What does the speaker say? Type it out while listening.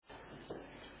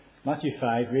Matthew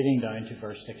 5, reading down to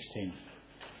verse 16.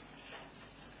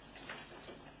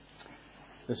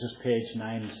 This is page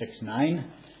 969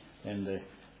 in the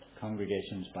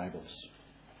Congregation's Bibles.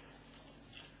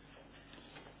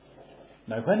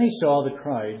 Now when he saw the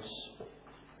crowds,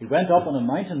 he went up on a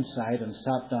mountainside and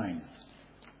sat down.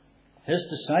 His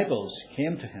disciples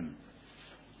came to him,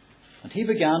 and he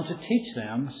began to teach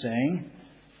them, saying,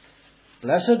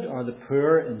 Blessed are the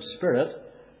poor in spirit,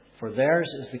 for theirs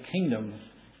is the kingdom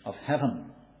of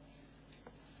heaven.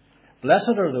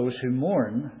 Blessed are those who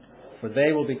mourn, for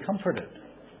they will be comforted.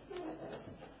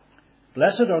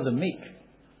 Blessed are the meek,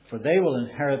 for they will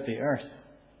inherit the earth.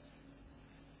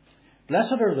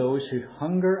 Blessed are those who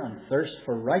hunger and thirst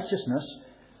for righteousness,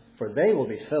 for they will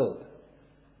be filled.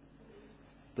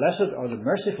 Blessed are the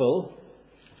merciful,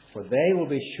 for they will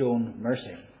be shown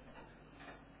mercy.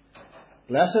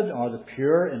 Blessed are the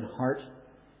pure in heart,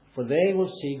 for they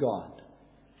will see God.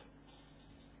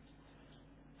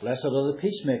 Blessed are the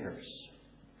peacemakers,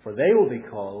 for they will be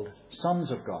called sons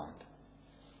of God.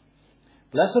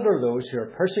 Blessed are those who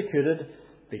are persecuted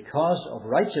because of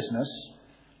righteousness,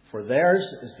 for theirs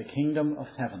is the kingdom of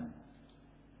heaven.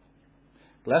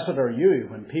 Blessed are you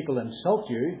when people insult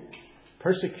you,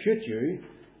 persecute you,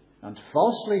 and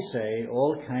falsely say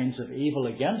all kinds of evil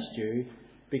against you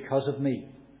because of me.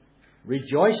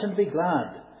 Rejoice and be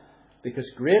glad, because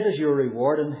great is your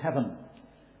reward in heaven.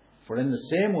 For in the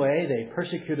same way they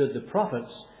persecuted the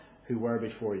prophets who were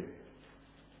before you.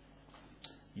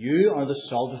 You are the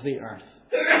salt of the earth.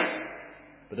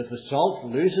 But if the salt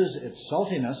loses its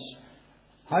saltiness,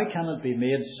 how can it be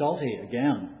made salty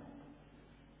again?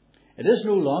 It is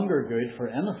no longer good for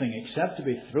anything except to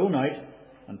be thrown out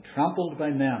and trampled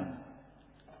by men.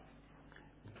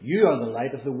 You are the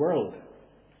light of the world.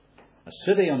 A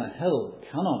city on a hill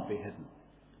cannot be hidden.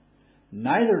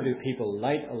 Neither do people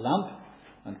light a lamp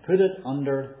and put it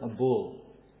under a bowl.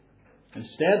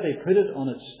 Instead, they put it on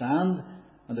its stand,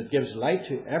 and it gives light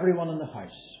to everyone in the house.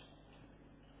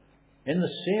 In the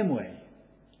same way,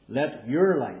 let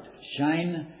your light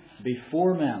shine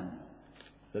before men,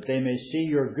 that they may see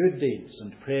your good deeds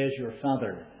and praise your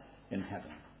Father in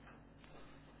heaven.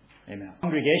 Amen. The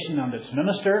congregation and its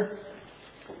minister,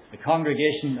 the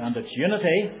congregation and its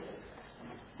unity.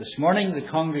 This morning, the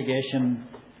congregation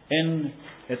in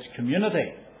its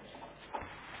community.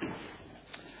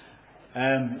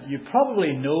 You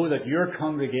probably know that your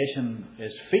congregation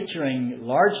is featuring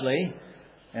largely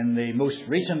in the most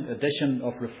recent edition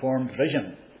of Reformed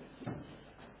Vision.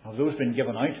 Have those been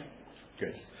given out?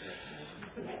 Good.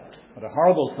 I had a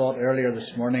horrible thought earlier this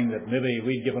morning that maybe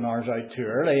we'd given ours out too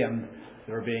early and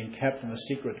they were being kept in a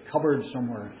secret cupboard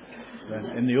somewhere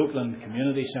in the Oakland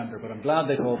Community Centre, but I'm glad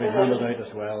they've all been handed out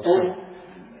as well. So,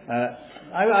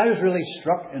 I was really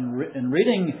struck in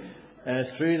reading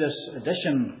through this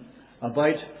edition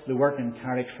about the work in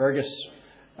Carrickfergus.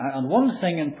 And one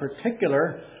thing in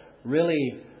particular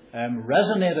really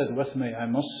resonated with me, I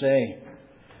must say.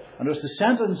 And it was the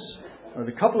sentence, or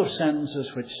the couple of sentences,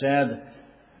 which said,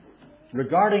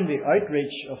 regarding the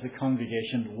outreach of the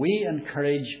congregation, we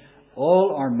encourage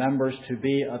all our members to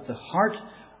be at the heart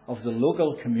of the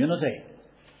local community.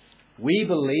 We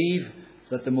believe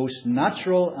that the most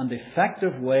natural and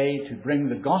effective way to bring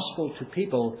the gospel to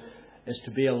people is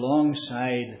to be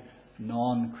alongside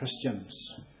non-Christians.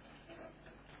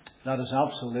 That is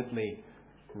absolutely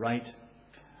right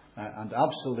and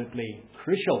absolutely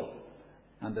crucial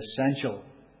and essential.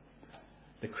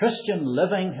 The Christian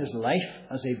living his life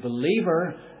as a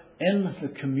believer in the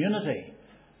community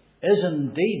is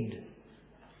indeed,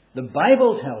 the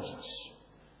Bible tells us,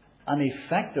 an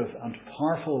effective and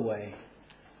powerful way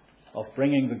of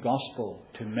bringing the gospel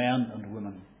to men and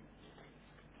women.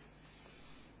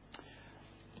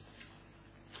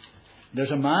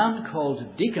 There's a man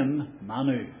called Deacon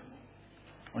Manu.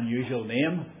 Unusual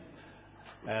name,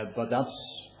 but that's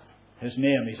his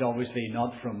name. He's obviously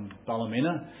not from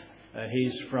Ballymena.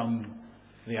 He's from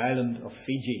the island of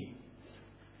Fiji.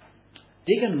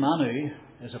 Deacon Manu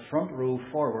is a front row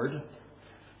forward,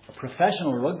 a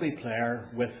professional rugby player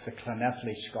with the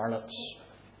Llanelli Scarlets.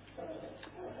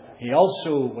 He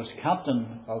also was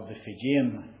captain of the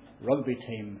Fijian rugby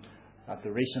team at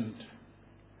the recent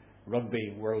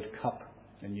Rugby World Cup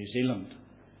in New Zealand.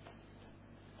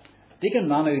 Deacon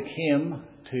Manu came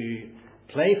to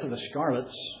play for the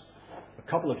Scarlets a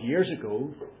couple of years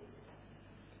ago,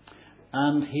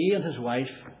 and he and his wife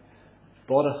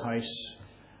bought a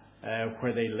house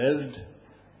where they lived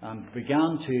and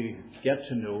began to get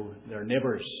to know their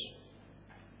neighbours.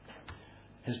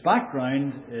 His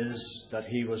background is that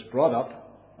he was brought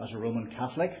up as a Roman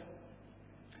Catholic,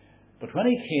 but when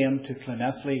he came to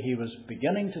Llanelli, he was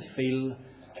beginning to feel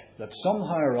that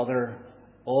somehow or other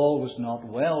all was not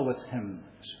well with him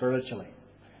spiritually.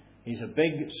 He's a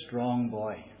big, strong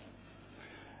boy.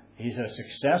 He's a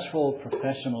successful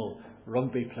professional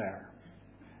rugby player.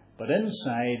 But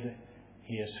inside,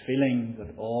 he is feeling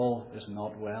that all is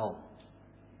not well.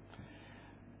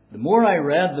 The more I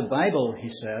read the Bible, he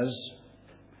says,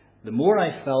 the more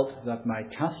I felt that my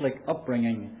Catholic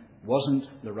upbringing wasn't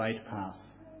the right path.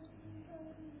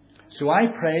 So I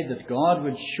prayed that God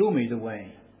would show me the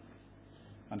way.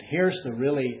 And here's the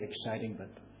really exciting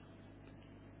bit.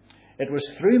 It was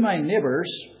through my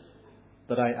neighbours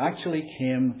that I actually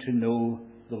came to know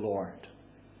the Lord.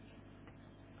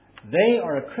 They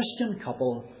are a Christian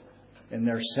couple in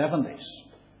their 70s.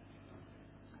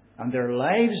 And their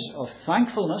lives of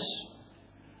thankfulness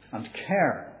and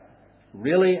care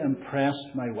really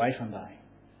impressed my wife and I.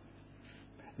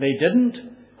 They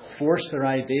didn't force their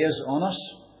ideas on us.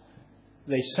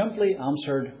 They simply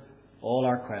answered all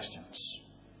our questions.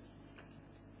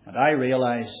 And I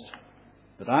realized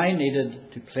that I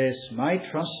needed to place my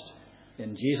trust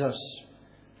in Jesus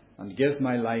and give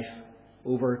my life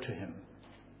over to Him.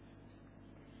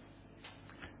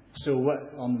 So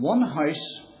on one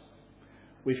house,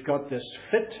 we've got this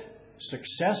fit,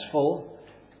 successful,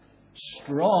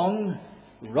 strong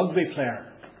rugby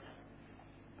player.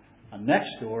 And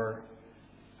next door,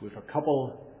 we've a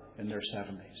couple in their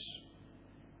 70s.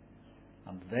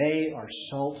 And they are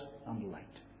salt and light.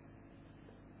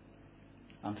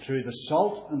 And through the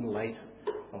salt and light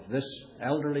of this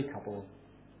elderly couple,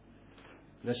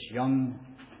 this young,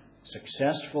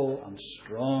 successful and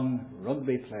strong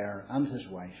rugby player and his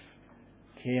wife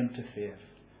came to faith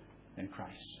in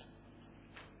Christ.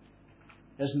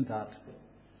 Isn't that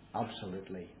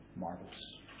absolutely marvellous?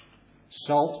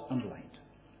 Salt and light.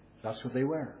 That's what they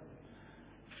were.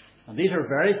 And these are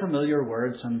very familiar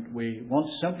words, and we want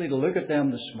simply to look at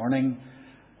them this morning.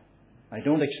 I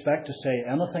don't expect to say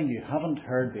anything you haven't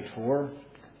heard before.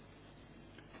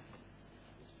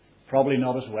 Probably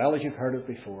not as well as you've heard it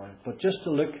before. But just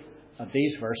to look at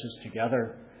these verses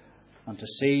together and to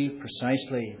see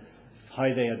precisely how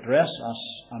they address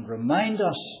us and remind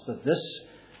us that this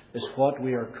is what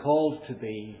we are called to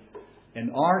be in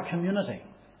our community,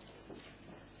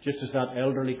 just as that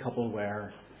elderly couple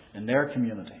were in their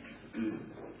community.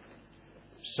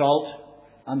 Salt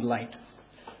and light.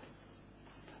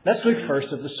 Let's look first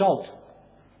at the salt.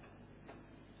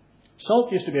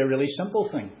 Salt used to be a really simple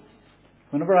thing.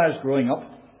 Whenever I was growing up,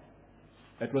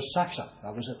 it was Saxa.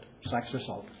 That was it. Saxa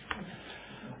salt.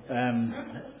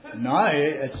 Now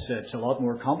it's a lot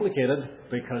more complicated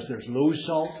because there's low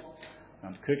salt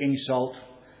and cooking salt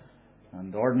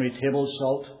and ordinary table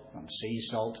salt and sea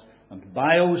salt and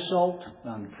bio salt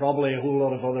and probably a whole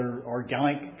lot of other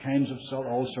organic kinds of salt,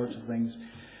 all sorts of things.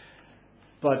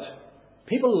 But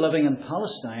people living in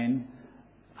Palestine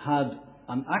had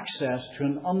an access to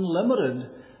an unlimited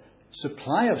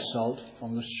supply of salt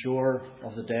on the shore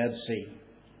of the Dead Sea.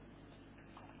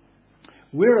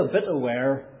 We're a bit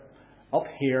aware up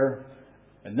here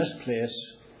in this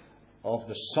place of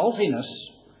the saltiness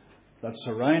that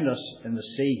surrounds us in the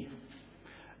sea.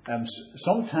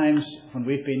 Sometimes when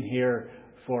we've been here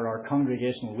for our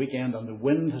congregational weekend and the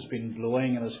wind has been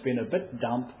blowing and it's been a bit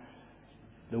damp,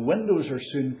 the windows are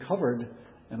soon covered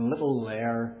in a little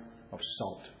layer of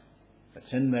salt.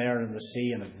 It's in there in the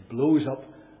sea and it blows up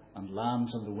and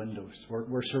lands on the windows.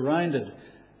 We're surrounded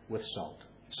with salt.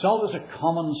 Salt is a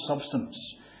common substance.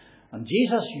 And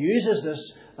Jesus uses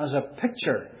this as a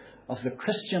picture of the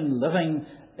Christian living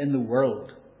in the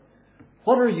world.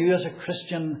 What are you as a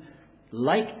Christian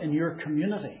like in your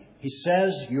community? He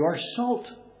says you are salt.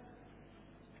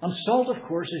 And salt, of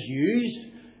course, is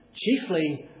used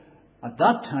chiefly at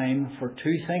that time for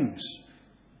two things.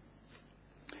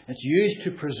 It's used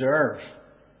to preserve.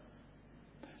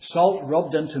 Salt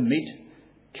rubbed into meat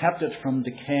kept it from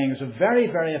decaying. It's a very,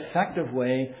 very effective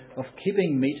way of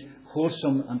keeping meat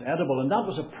wholesome and edible. And that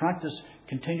was a practice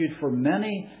continued for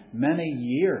many, many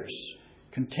years.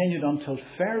 Continued until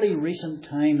fairly recent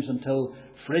times, until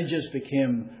fridges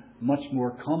became much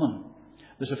more common.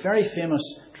 There's a very famous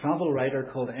travel writer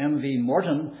called M.V.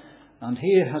 Morton, and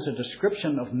he has a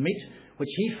description of meat which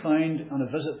he found on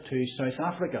a visit to South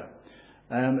Africa.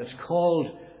 It's called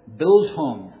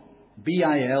biltong,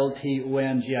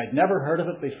 B-I-L-T-O-N-G. I'd never heard of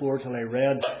it before till I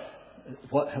read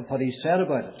what he said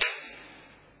about it.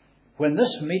 When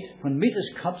meat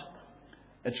is cut,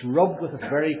 it's rubbed with a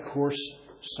very coarse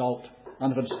salt.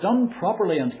 And if it's done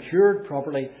properly and cured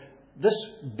properly, this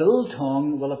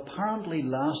biltong will apparently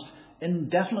last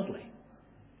indefinitely.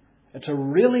 It's a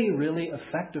really, really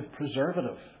effective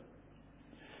preservative.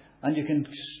 And you can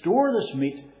store this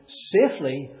meat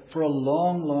safely for a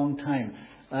long, long time.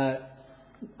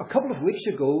 A couple of weeks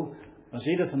ago, as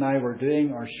Edith and I were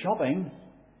doing our shopping,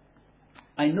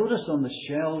 I noticed on the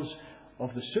shelves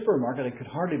of the supermarket, I could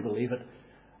hardly believe it,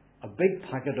 a big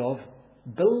packet of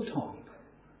biltong.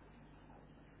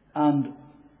 And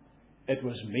it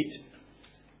was meat,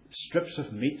 strips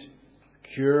of meat,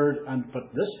 cured, but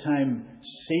this time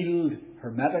sealed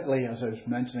hermetically, as I was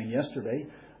mentioning yesterday,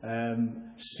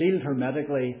 sealed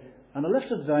hermetically. And I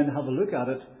lifted it down to have a look at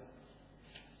it.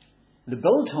 The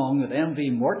biltong that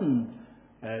M.V. Morton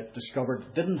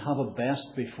discovered didn't have a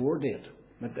best before date.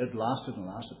 It lasted and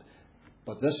lasted.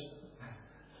 But this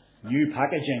new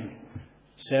packaging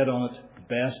said on it,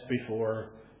 best before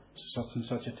such and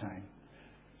such a time.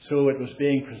 So it was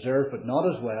being preserved, but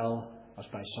not as well as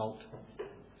by salt.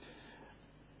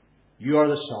 You are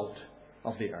the salt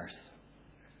of the earth.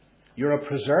 You're a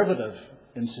preservative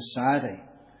in society.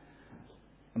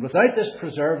 And without this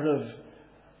preservative,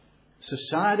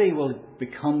 society will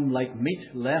become like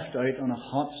meat left out on a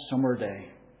hot summer day.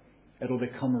 It'll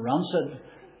become rancid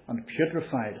and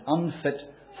putrefied, unfit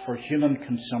for human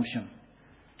consumption.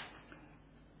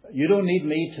 You don't need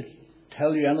me to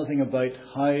tell you anything about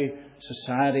how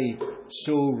society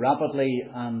so rapidly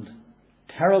and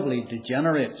terribly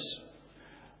degenerates,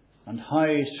 and how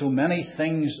so many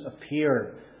things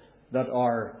appear that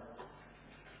are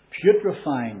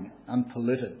putrefying and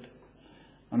polluted.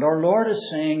 And our Lord is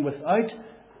saying, without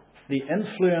the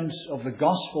influence of the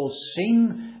gospel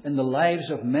seen in the lives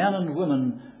of men and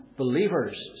women,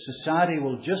 believers, society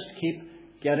will just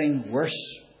keep getting worse.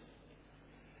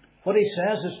 What he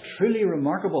says is truly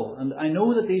remarkable, and I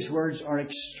know that these words are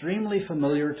extremely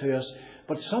familiar to us,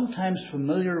 but sometimes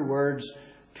familiar words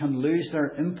can lose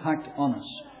their impact on us.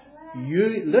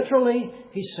 You, literally,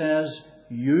 he says,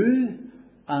 you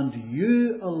and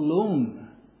you alone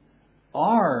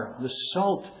are the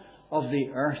salt of the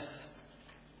earth.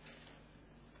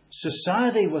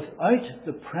 Society without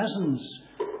the presence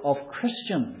of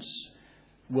Christians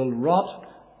will rot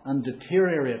and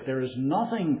deteriorate. There is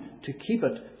nothing to keep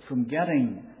it from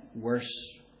getting worse.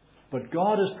 But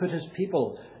God has put his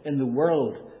people in the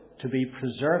world to be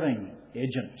preserving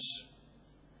agents.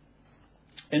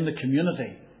 In the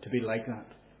community, to be like that.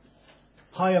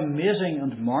 How amazing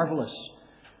and marvellous.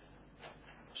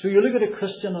 So you look at a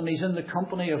Christian and he's in the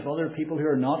company of other people who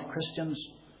are not Christians,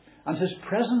 and his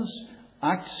presence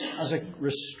acts as a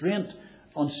restraint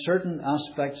on certain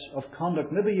aspects of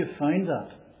conduct. Maybe you find that.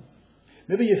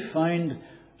 Maybe you find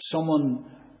someone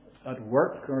at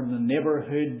work or in the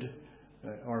neighbourhood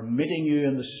or meeting you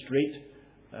in the street,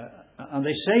 and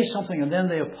they say something and then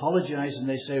they apologise and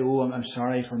they say, oh, I'm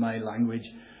sorry for my language.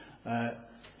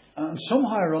 And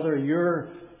somehow or other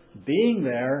your being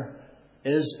there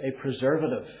is a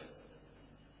preservative.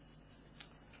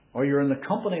 Or you're in the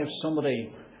company of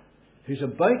somebody who's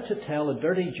about to tell a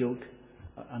dirty joke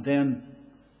and then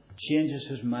changes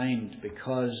his mind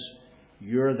because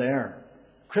you're there.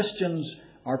 Christians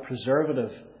are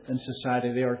preservative in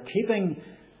society. They are keeping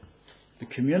the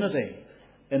community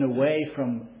in a way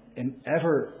from an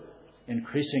ever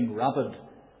increasing rapid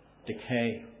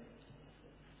decay.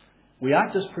 We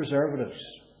act as preservatives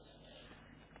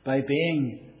by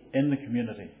being in the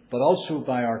community, but also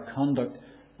by our conduct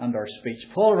and our speech.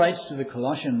 Paul writes to the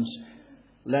Colossians,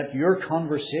 let your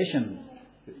conversation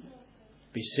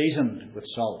be seasoned with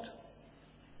salt.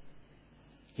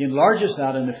 He enlarges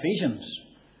that in Ephesians.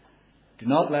 Do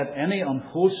not let any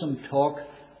unwholesome talk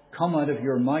come out of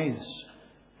your mouths,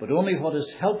 but only what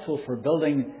is helpful for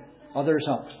building others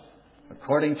up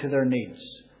according to their needs,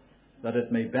 that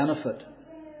it may benefit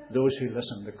those who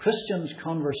listen. The Christian's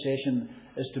conversation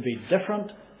is to be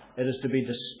different. It is to be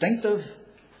distinctive.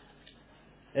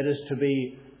 It is to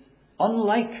be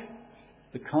unlike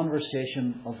the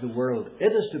conversation of the world.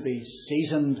 It is to be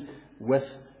seasoned with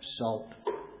salt.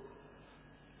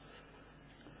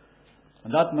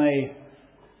 And that may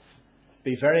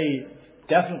be very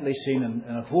definitely seen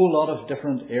in a whole lot of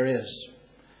different areas.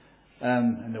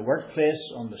 In the workplace,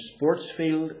 on the sports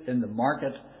field, in the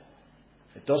market.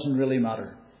 It doesn't really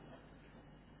matter.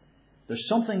 There's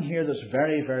something here that's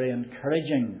very, very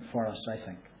encouraging for us, I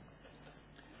think.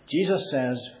 Jesus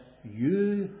says,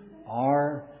 you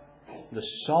are the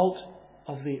salt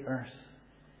of the earth.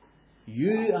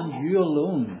 You and you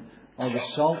alone are the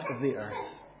salt of the earth.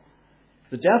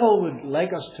 The devil would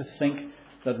like us to think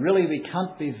that really we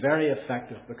can't be very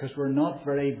effective because we're not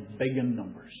very big in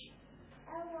numbers.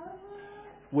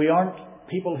 We aren't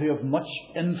people who have much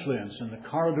influence in the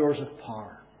corridors of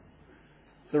power.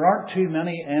 There aren't too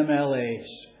many MLAs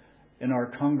in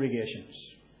our congregations.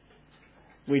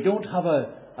 We don't have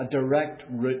a direct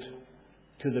route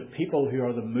to the people who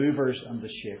are the movers and the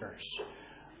shakers.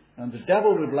 And the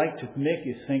devil would like to make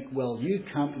you think, well, you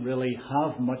can't really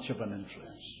have much of an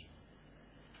influence.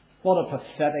 What a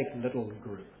pathetic little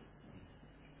group.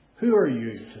 Who are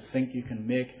you to think you can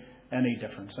make any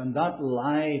difference? And that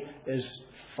lie is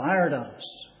fired at us.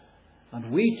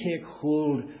 And we take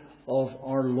hold of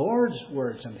our Lord's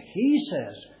words. And He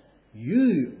says,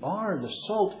 you are the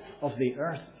salt of the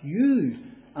earth. You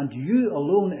and you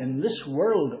alone in this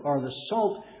world are the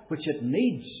salt which it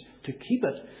needs to keep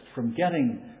it from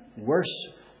getting worse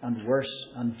and worse.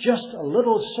 And just a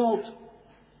little salt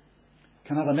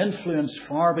can have an influence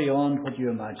far beyond what you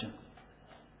imagine.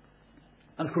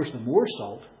 And of course, the more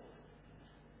salt,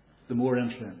 the more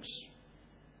influence.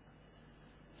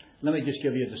 Let me just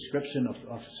give you a description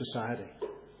of society,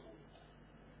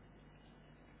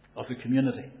 of the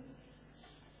community.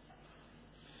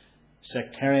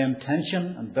 Sectarian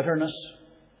tension and bitterness,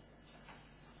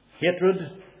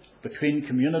 hatred between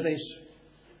communities,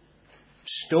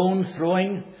 stone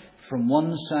throwing from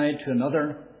one side to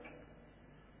another.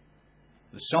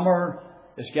 The summer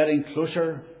is getting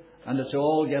closer and it's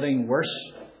all getting worse.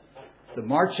 The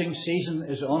marching season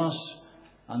is on us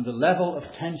and the level of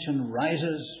tension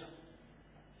rises.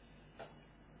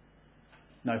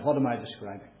 Now, what am I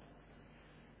describing?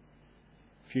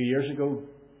 A few years ago?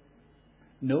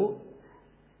 No?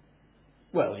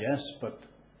 Well, yes, but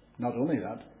not only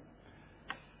that.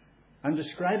 I'm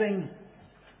describing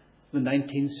the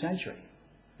 19th century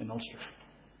in Ulster.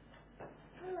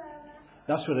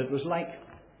 That's what it was like.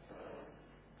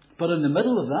 But in the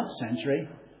middle of that century,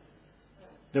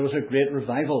 there was a great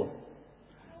revival.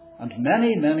 And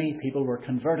many, many people were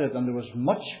converted, and there was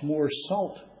much more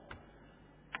salt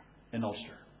in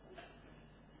Ulster.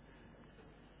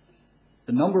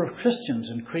 The number of Christians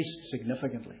increased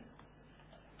significantly.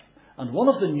 And one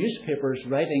of the newspapers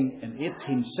writing in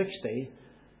 1860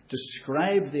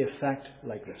 described the effect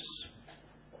like this.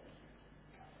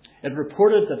 It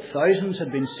reported that thousands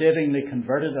had been savingly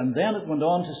converted, and then it went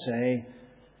on to say,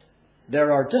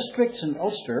 there are districts in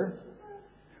Ulster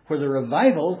where the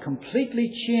revival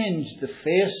completely changed the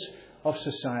face of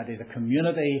society. The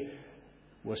community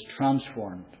was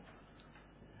transformed.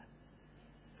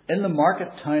 In the market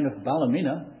town of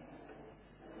Ballymena,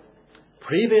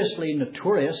 previously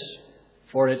notorious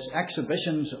for its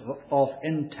exhibitions of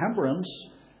intemperance,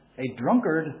 a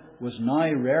drunkard was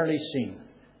now rarely seen.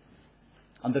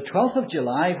 And the 12th of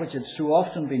July, which had so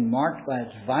often been marked by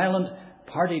its violent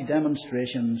party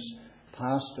demonstrations,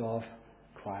 passed off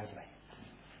quietly.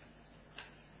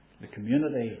 The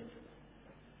community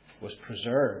was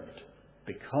preserved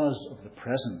because of the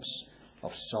presence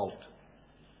of salt.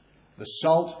 The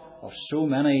salt of so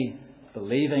many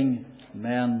believing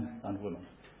men and women.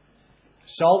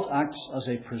 Salt acts as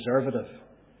a preservative,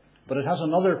 but it has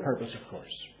another purpose, of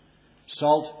course.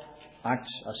 Salt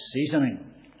acts as seasoning.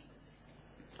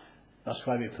 That's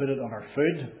why we put it on our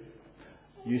food.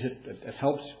 Use it. It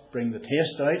helps bring the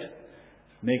taste out,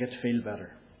 make it feel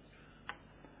better.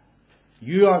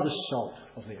 You are the salt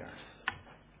of the earth.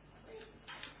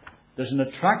 There's an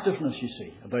attractiveness, you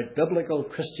see, about biblical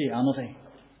Christianity.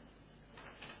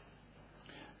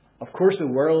 Of course, the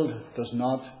world does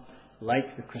not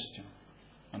like the Christian.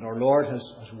 And our Lord has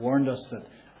warned us that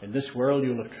in this world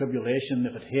you'll have tribulation.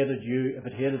 If it hated you, if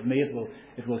it hated me,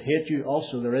 it will hate you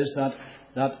also. There is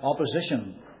that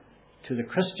opposition to the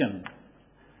Christian.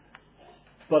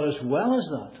 But as well as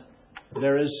that,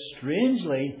 there is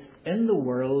strangely in the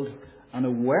world an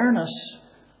awareness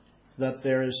that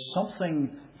there is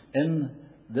something in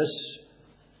this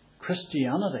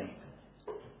Christianity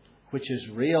which is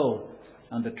real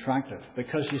and attractive.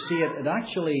 Because you see, it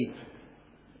actually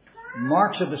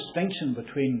marks a distinction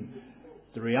between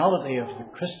the reality of the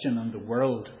Christian and the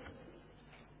world.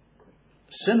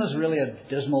 Sin is really a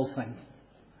dismal thing.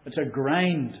 It's a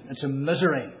grind. It's a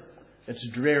misery. It's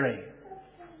dreary.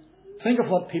 Think of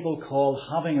what people call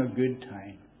having a good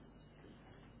time.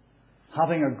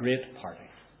 Having a great party.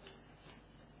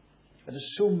 It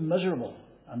is so miserable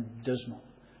and dismal.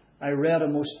 I read a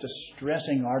most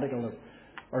distressing article,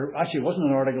 or actually it wasn't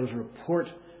an article, it was a report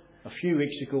a few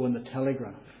weeks ago in the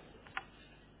Telegraph,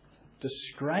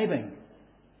 describing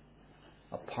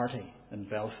a party in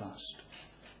Belfast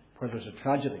where there was a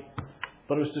tragedy.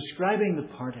 But it was describing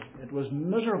the party. It was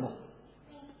miserable.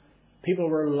 People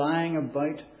were lying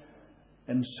about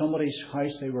in somebody's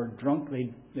house. They were drunk.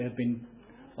 They had been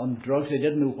on drugs. They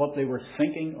didn't know what they were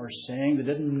thinking or saying. They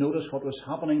didn't notice what was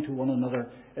happening to one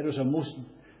another. It was a most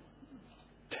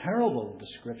terrible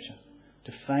description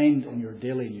to find in your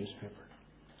daily newspaper.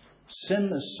 Sin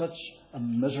is such a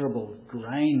miserable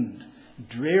grind,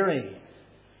 dreary,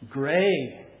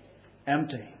 grey,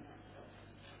 empty.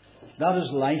 That is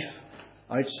life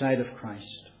outside of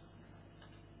Christ.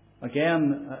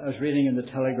 Again, I was reading in the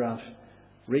Telegraph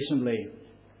recently,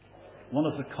 one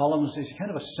of the columns, he's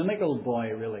kind of a cynical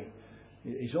boy, really.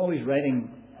 He's always writing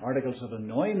articles that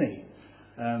annoy me.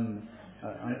 And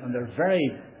they're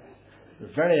very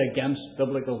against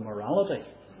biblical morality.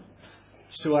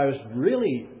 So I was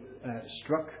really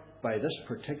struck by this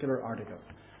particular article.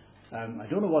 I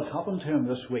don't know what happened to him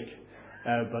this week,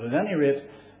 but at any rate,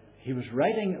 he was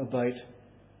writing about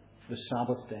the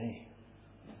Sabbath day.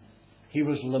 He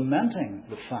was lamenting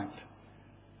the fact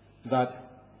that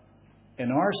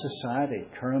in our society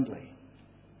currently,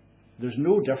 there's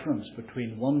no difference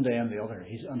between one day and the other.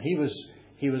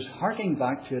 He was harking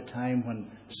back to a time when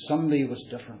Sunday was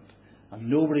different and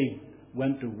nobody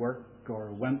went to work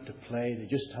or went to play. They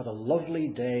just had a lovely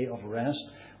day of rest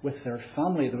with their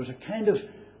family. There was a kind of,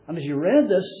 and as you read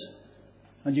this,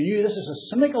 and you knew this is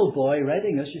a cynical boy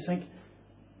writing this, you think,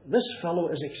 this fellow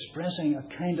is expressing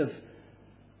a kind of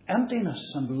emptiness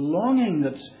and longing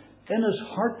that's in his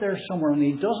heart there somewhere, and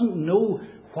he doesn't know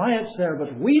why it's there,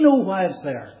 but we know why it's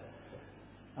there.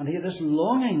 And he had this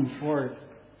longing for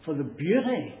the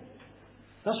beauty.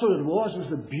 That's what it was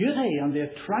the beauty and the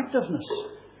attractiveness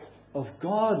of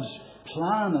God's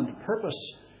plan and purpose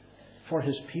for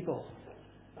His people.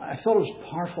 I thought it was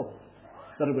powerful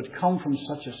that it would come from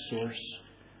such a source.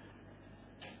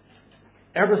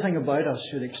 Everything about us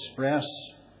should express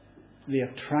the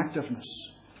attractiveness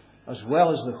as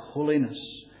well as the holiness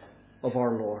of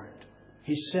our Lord.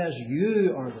 He says,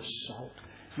 you are the salt.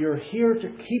 You're here to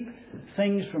keep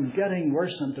things from getting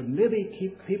worse and to maybe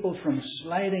keep people from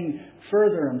sliding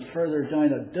further and further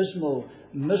down a dismal,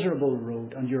 miserable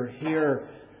road. And you're here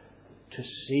to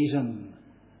season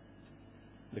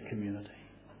the community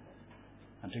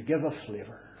and to give a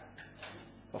flavour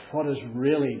of what is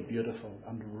really beautiful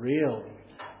and real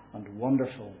and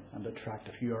wonderful and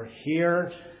attractive. You are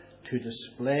here to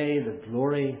display the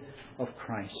glory of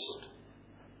Christ.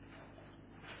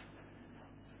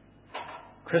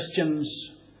 Christians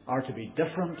are to be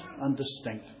different and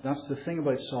distinct. That's the thing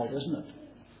about salt, isn't it?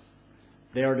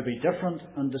 They are to be different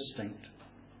and distinct.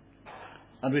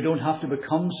 And we don't have to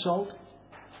become salt.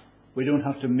 We don't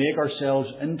have to make ourselves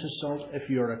into salt. If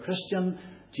you're a Christian,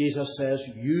 Jesus says,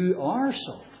 you are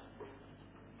salt.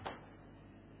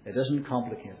 It isn't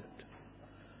complicated.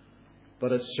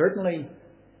 But it's certainly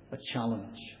a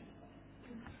challenge.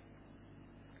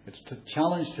 It's a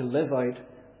challenge to live out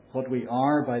what we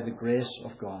are by the grace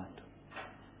of God.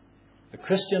 The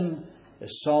Christian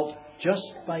is salt just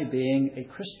by being a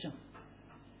Christian.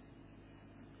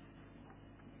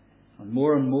 And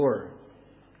more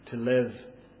to live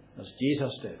as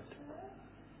Jesus did.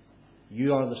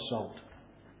 You are the salt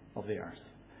of the earth.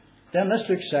 Then let's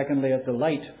look secondly at the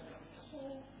light.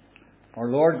 Our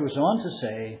Lord goes on to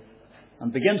say,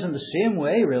 and begins in the same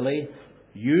way really,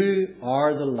 you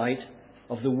are the light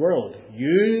of the world.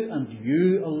 You and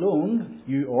you alone,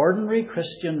 you ordinary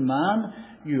Christian man,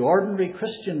 you ordinary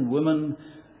Christian woman,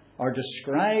 are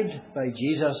described by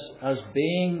Jesus as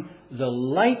being the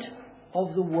light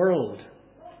of the world.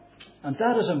 And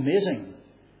that is amazing.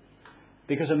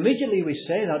 Because immediately we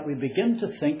say that, we begin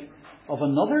to think of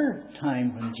another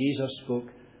time when Jesus spoke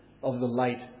of the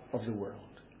light of the world.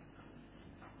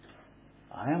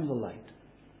 I am the light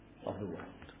of the world.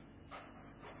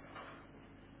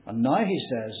 And now he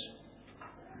says,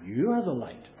 you are the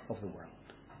light of the world.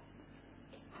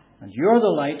 And you're the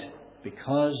light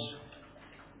because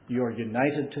you are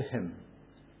united to Him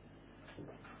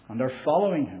and are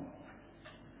following Him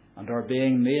and are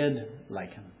being made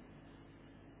like Him.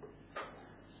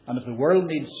 And if the world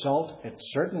needs salt, it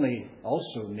certainly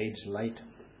also needs light.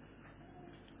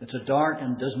 It's a dark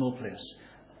and dismal place.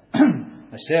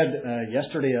 I said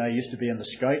yesterday I used to be in the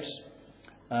Scouts,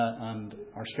 and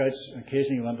our Scouts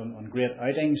occasionally went on great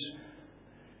outings.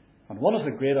 And one of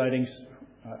the great outings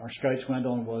our Scouts went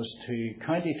on was to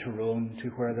County Tyrone, to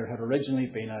where there had originally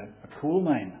been a coal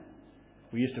mine.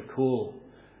 We used to coal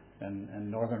in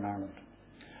Northern Ireland.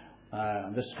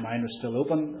 And this mine was still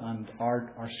open, and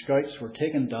our Scouts were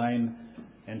taken down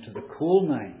into the coal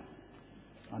mine.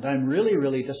 And I'm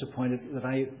really disappointed that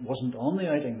I wasn't on the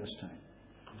outing this time.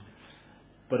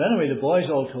 But anyway, the boys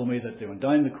all told me that they went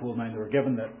down the coal mine. They were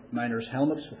given the miners'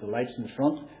 helmets with the lights in the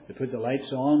front. They put the lights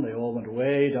on. They all went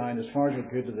way down as far as they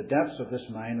could to the depths of this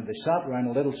mine. And they sat around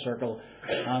a little circle.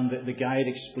 And the guide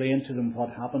explained to them what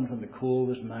happened when the coal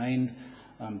was mined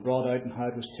and brought out and how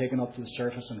it was taken up to the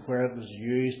surface and where it was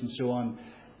used and so on.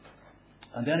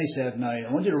 And then he said, now,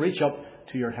 I want you to reach up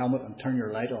to your helmet and turn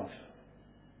your light off.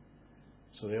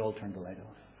 So they all turned the light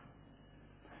off.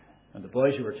 And the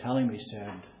boys who were telling me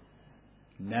said,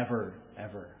 never,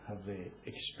 ever have they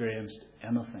experienced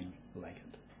anything like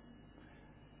it.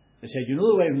 They said, you know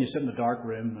the way when you sit in a dark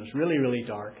room and it's really, really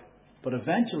dark, but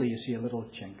eventually you see a little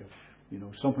chink of,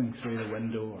 something through the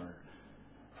window, or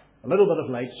a little bit of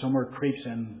light somewhere creeps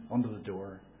in under the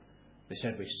door. They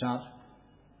said we sat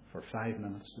for 5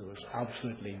 minutes. There was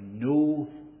absolutely no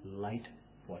light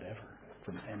whatever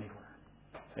from anywhere.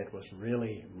 It was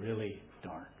really, really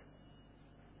dark.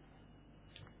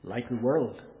 Like the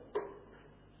world.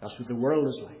 That's what the world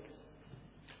is like.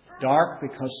 Dark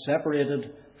because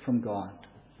separated from God.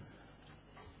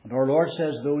 And our Lord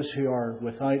says those who are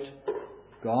without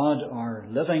God are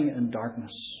living in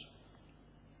darkness,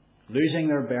 losing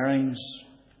their bearings,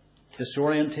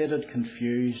 disorientated,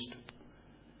 confused,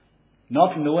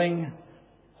 not knowing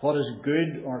what is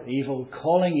good or evil,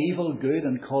 calling evil good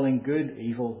and calling good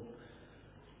evil.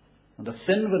 And a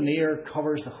thin veneer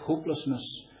covers the hopelessness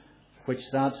which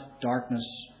that darkness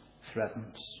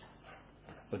threatens.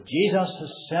 But Jesus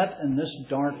has set in this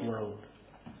dark world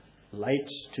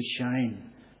lights to shine.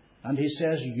 And He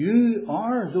says, you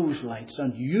are those lights,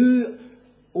 and you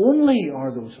only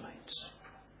are those lights.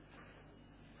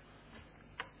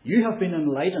 You have been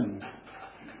enlightened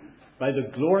by the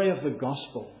glory of the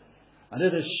gospel, and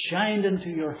it has shined into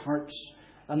your hearts,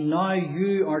 and now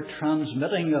you are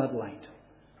transmitting that light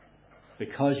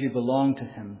because you belong to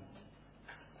Him.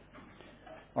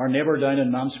 Our neighbour down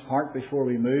in Manse Park before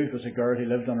we moved was a girl who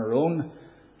lived on her own.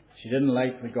 She didn't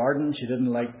like the garden. She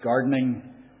didn't like gardening.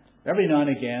 Every now and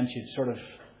again she'd sort of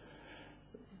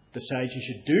decide she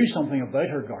should do something about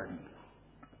her garden.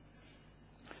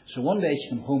 So one day she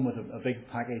came home with a big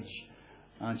package,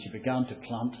 and she began to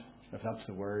plant, if that's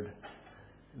the word,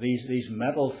 these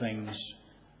metal things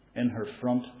in her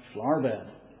front flower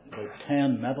bed. About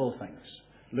 10 metal things.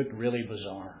 Looked really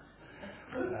bizarre.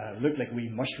 Looked like wee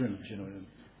mushrooms,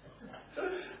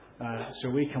 So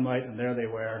we come out, and there they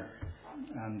were,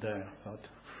 and thought,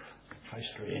 how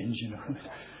strange,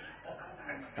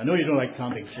 I know you don't like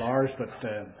planting flowers, but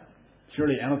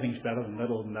surely anything's better than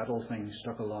little metal things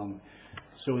stuck along.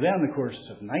 So then, of course,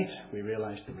 at night we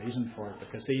realised the reason for it,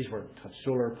 because these had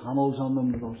solar panels on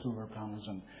them, little solar panels,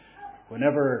 and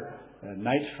whenever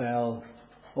night fell,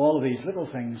 all of these little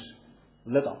things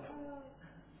lit up.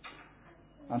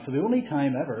 And for the only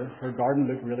time ever, her garden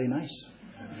looked really nice.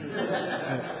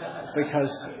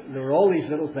 Because there were all these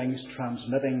little things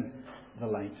transmitting the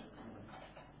light.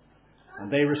 And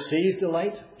they received the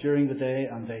light during the day,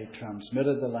 and they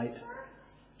transmitted the light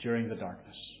during the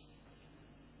darkness.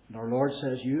 And our Lord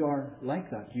says, you are like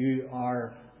that. You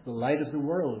are the light of the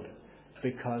world,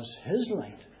 because His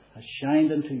light has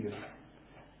shined into you.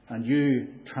 And you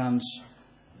transmit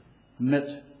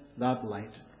that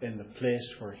light in the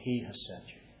place where He has set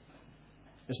you.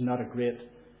 Isn't that a great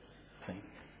thing?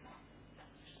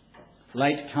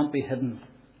 Light can't be hidden.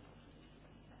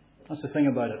 That's the thing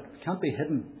about it. It can't be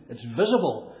hidden. It's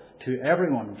visible to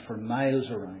everyone for miles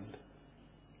around.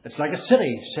 It's like a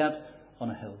city set on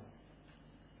a hill.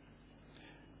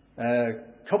 A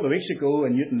couple of weeks ago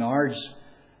in Newton Ards,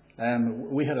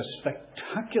 we had a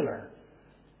spectacular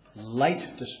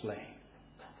light display.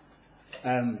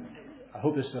 I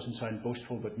hope this doesn't sound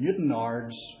boastful, but Newton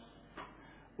Ards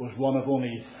was one of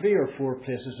only 3 or 4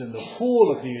 places in the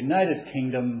whole of the United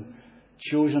Kingdom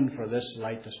chosen for this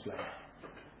light display.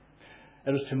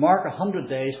 It was to mark 100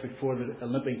 days before the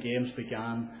Olympic Games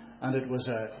began, and it was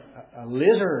a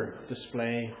laser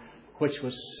display which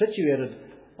was situated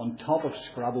on top of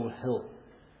Scrabble Hill.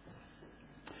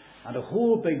 And a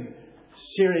whole big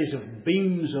series of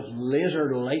beams of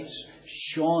laser lights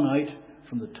shone out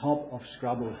from the top of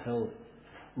Scrabble Hill,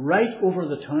 right over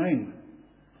the town.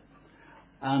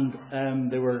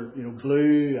 And they were,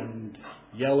 blue and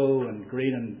yellow and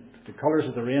green and the colours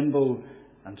of the rainbow,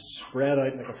 and spread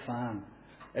out like a fan.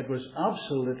 It was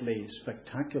absolutely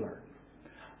spectacular.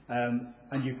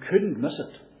 And you couldn't miss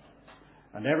it.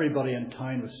 And everybody in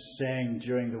town was saying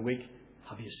during the week,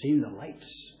 have you seen the lights?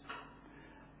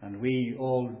 And we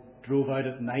all drove out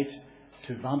at night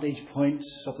to vantage points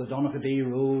up the Donaghadee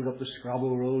Road, up the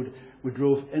Scrabble Road. We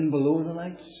drove in below the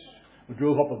lights. We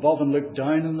drove up above and looked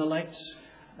down on the lights.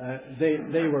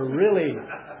 They were really,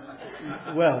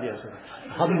 well, yes,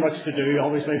 hadn't much to do,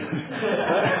 obviously.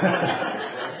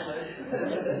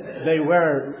 They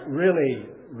were really,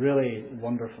 really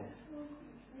wonderful.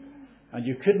 And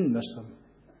you couldn't miss them.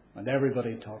 And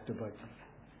everybody talked about them.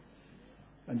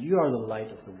 And you are the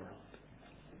light of the world.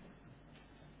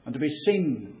 And to be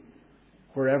seen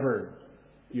wherever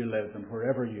you live and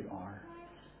wherever you are.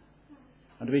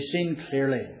 And to be seen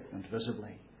clearly and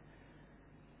visibly.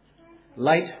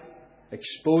 Light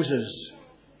exposes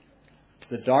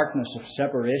the darkness of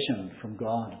separation from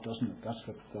God, doesn't it? That's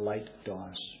what the light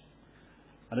does.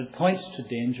 And it points to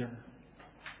danger.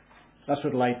 That's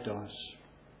what light does.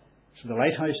 So the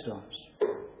lighthouse does.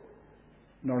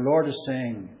 And our Lord is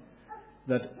saying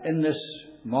that in this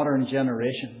modern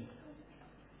generation,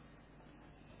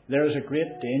 there is a great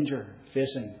danger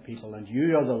facing people, and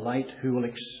you are the light who will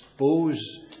expose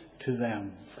to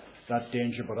them that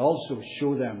danger, but also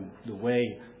show them the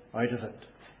way out of it.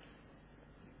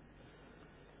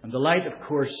 And the light, of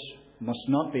course, must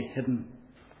not be hidden.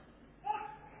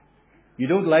 You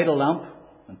don't light a lamp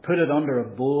and put it under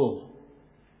a bowl.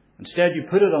 Instead, you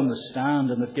put it on the stand,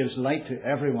 and it gives light to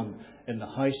everyone in the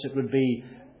house. It would be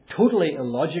totally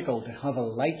illogical to have a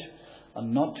light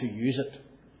and not to use it.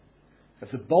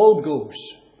 If the bulb goes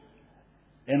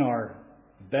in our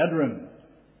bedroom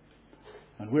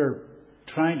and we're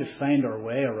trying to find our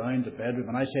way around the bedroom,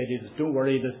 and I say to you, don't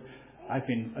worry, that I've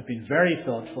been very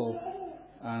thoughtful,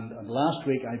 and last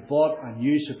week I bought a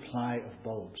new supply of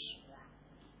bulbs.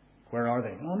 Where are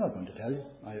they? No, I'm not going to tell you.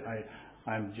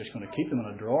 I'm just going to keep them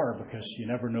in a drawer because you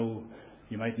never know,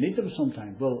 you might need them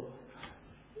sometime. Well,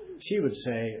 she would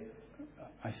say,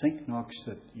 I think, Knox,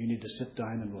 that you need to sit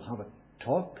down and we'll have a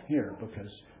talk here,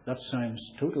 because that sounds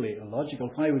totally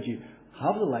illogical. Why would you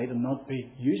have the light and not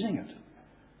be using it?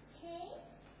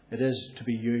 It is to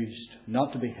be used,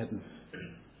 not to be hidden.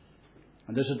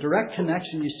 And there's a direct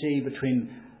connection, you see,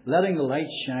 between letting the light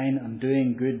shine and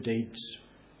doing good deeds.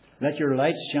 Let your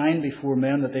light shine before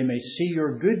men, that they may see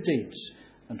your good deeds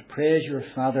and praise your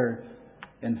Father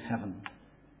in heaven.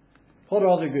 What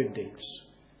are the good deeds?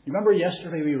 You remember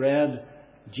yesterday we read,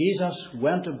 Jesus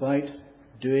went about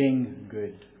doing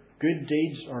good. Good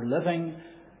deeds are living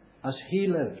as He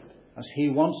lived, as He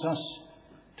wants us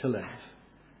to live,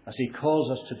 as He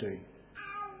calls us to do.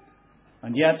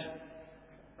 And yet,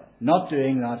 not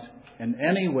doing that in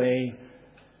any way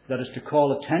that is to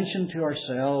call attention to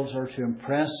ourselves or to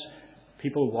impress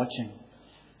people watching.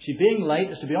 See, being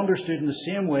light is to be understood in the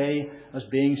same way as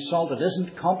being salt. It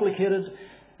isn't complicated.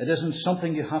 It isn't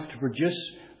something you have to produce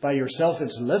by yourself.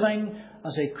 It's living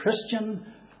as a Christian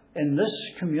in this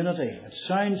community. It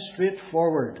sounds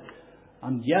straightforward,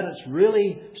 and yet it's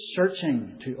really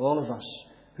searching to all of us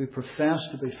who profess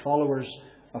to be followers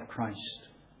of Christ.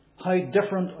 How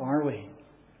different are we?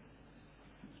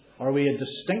 Are we as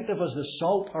distinctive as the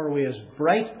salt? Are we as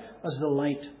bright as the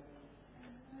light?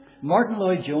 Martin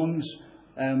Lloyd-Jones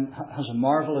has a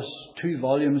marvellous 2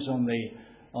 volumes on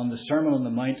the Sermon on the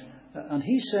Mount, and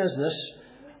he says this.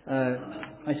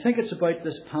 I think it's about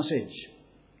this passage,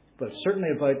 but certainly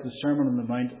about the Sermon on the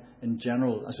Mount in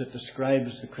general, as it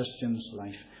describes the Christian's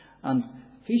life. And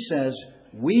he says,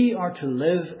 we are to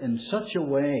live in such a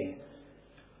way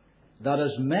that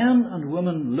as men and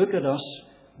women look at us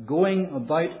going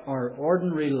about our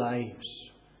ordinary lives,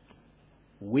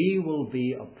 we will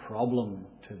be a problem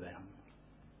to them.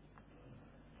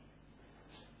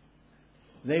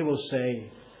 They will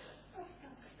say,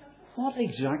 what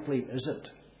exactly is it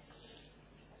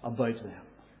about them?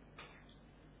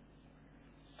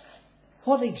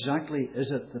 What exactly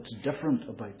is it that's different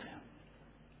about them?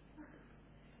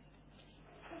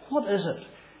 What is it?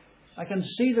 I can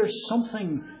see there's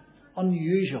something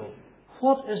unusual.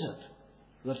 What is it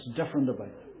that's different about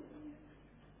them?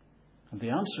 And the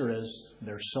answer is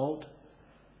they're salt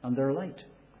and they're light.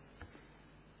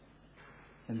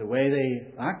 In the way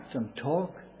they act and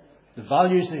talk, the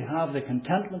values they have, the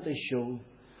contentment they show,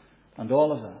 and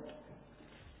all of that.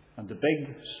 And the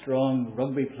big, strong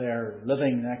rugby player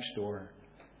living next door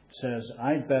says,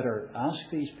 I'd better ask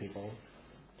these people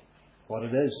what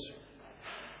it is.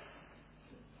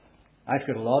 I've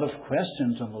got a lot of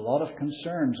questions and a lot of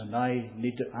concerns, and I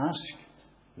need to ask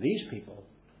these people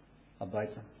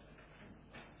about them.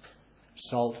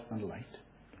 Salt and light.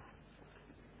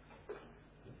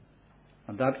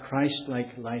 And that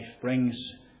Christ-like life brings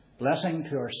blessing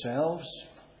to ourselves,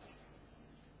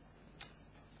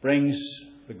 brings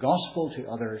the gospel to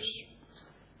others,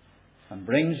 and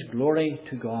brings glory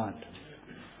to God,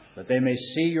 that they may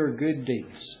see your good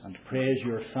deeds and praise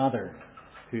your Father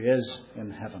who is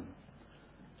in heaven.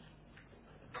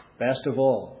 Best of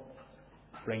all,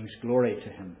 brings glory to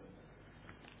Him.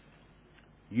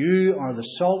 You are the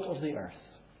salt of the earth,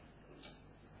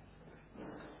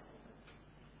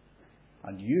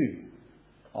 and you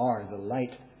are the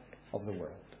light of the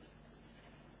world.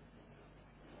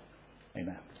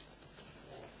 Amen.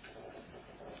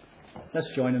 Let's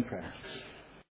join in prayer.